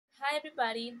Hi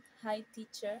everybody, hi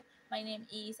teacher. My name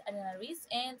is Ruiz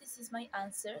and this is my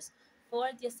answers for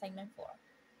the assignment 4.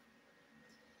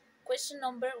 Question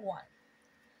number 1.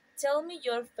 Tell me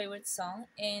your favorite song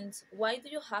and why do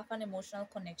you have an emotional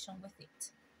connection with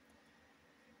it?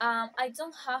 I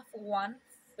don't have one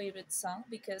favorite song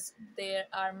because there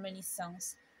are many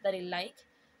songs that I like,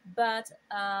 but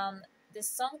the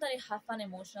song that I have an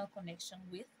emotional connection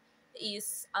with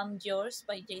is I'm Yours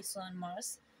by Jason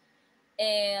Mars,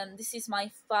 and this is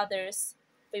my father's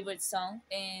favorite song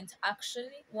and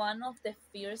actually one of the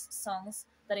first songs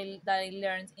that I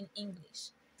learned in English.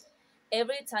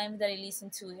 Every time that I listen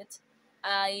to it,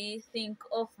 I think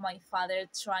of my father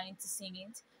trying to sing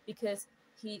it because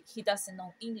he doesn't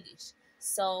know English.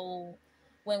 So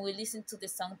when we listen to the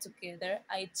song together,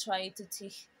 I try to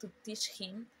teach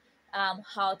him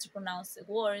how to pronounce the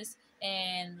words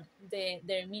and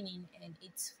their meaning, and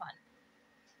it's fun.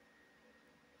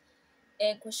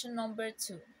 And question number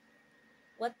 2.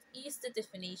 What is the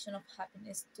definition of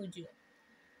happiness to you?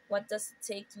 What does it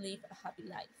take to live a happy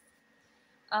life?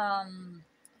 Um,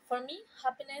 for me,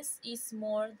 happiness is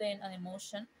more than an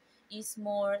emotion, is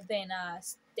more than a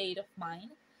state of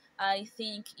mind. I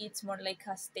think it's more like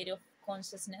a state of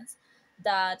consciousness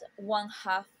that one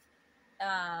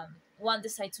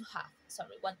decide to have.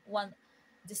 Sorry, one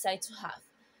decide to have.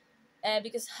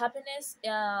 Because happiness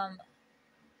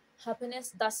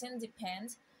doesn't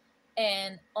depend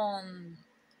and on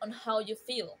how you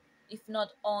feel, if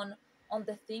not on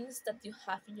the things that you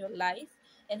have in your life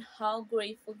and how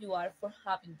grateful you are for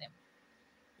having them.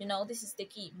 This is the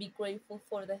key. Be grateful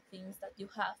for the things that you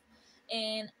have.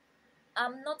 And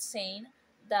I'm not saying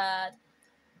that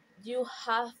you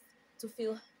have to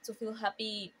feel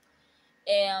happy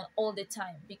all the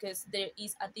time, because there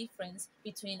is a difference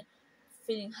between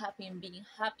feeling happy and being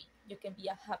happy. You can be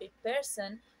a happy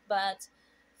person but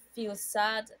feel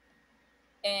sad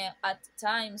at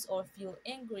times or feel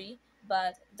angry,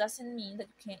 but doesn't mean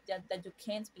that you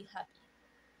can't be happy.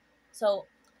 So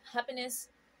happiness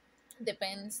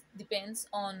depends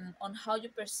on how you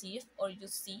perceive or you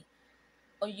see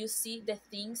the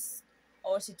things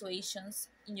or situations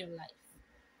in your life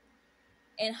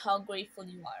and how grateful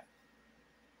you are.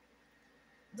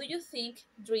 Do you think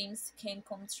dreams can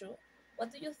come true?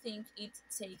 What do you think it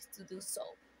takes to do so?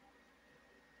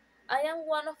 I am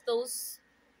one of those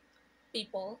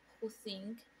people who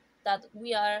think that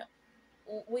we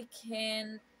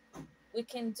can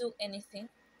do anything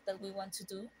that we want to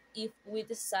do if we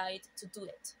decide to do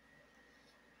it.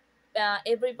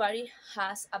 Everybody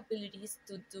has abilities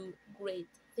to do great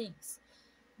things.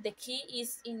 The key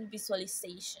is in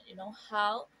visualization,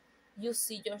 how you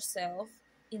see yourself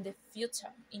in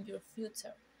your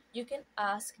future. You can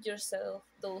ask yourself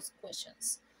those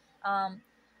questions. Um,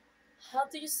 how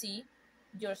do you see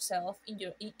yourself in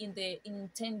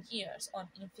 10 years or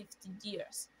in 15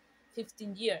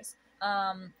 years?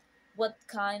 What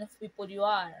kind of people you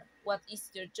are? What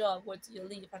is your job? Where do you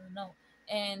live? I don't know.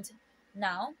 And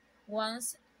now,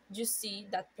 once you see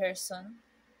that person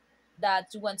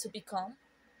that you want to become,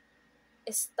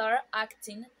 start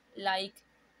acting like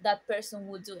that person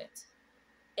would do it.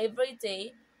 Every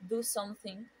day, do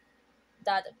something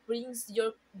that brings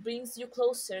you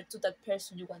closer to that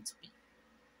person you want to be.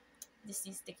 This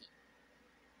is the key.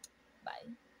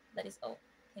 Bye. That is all.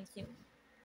 Thank you.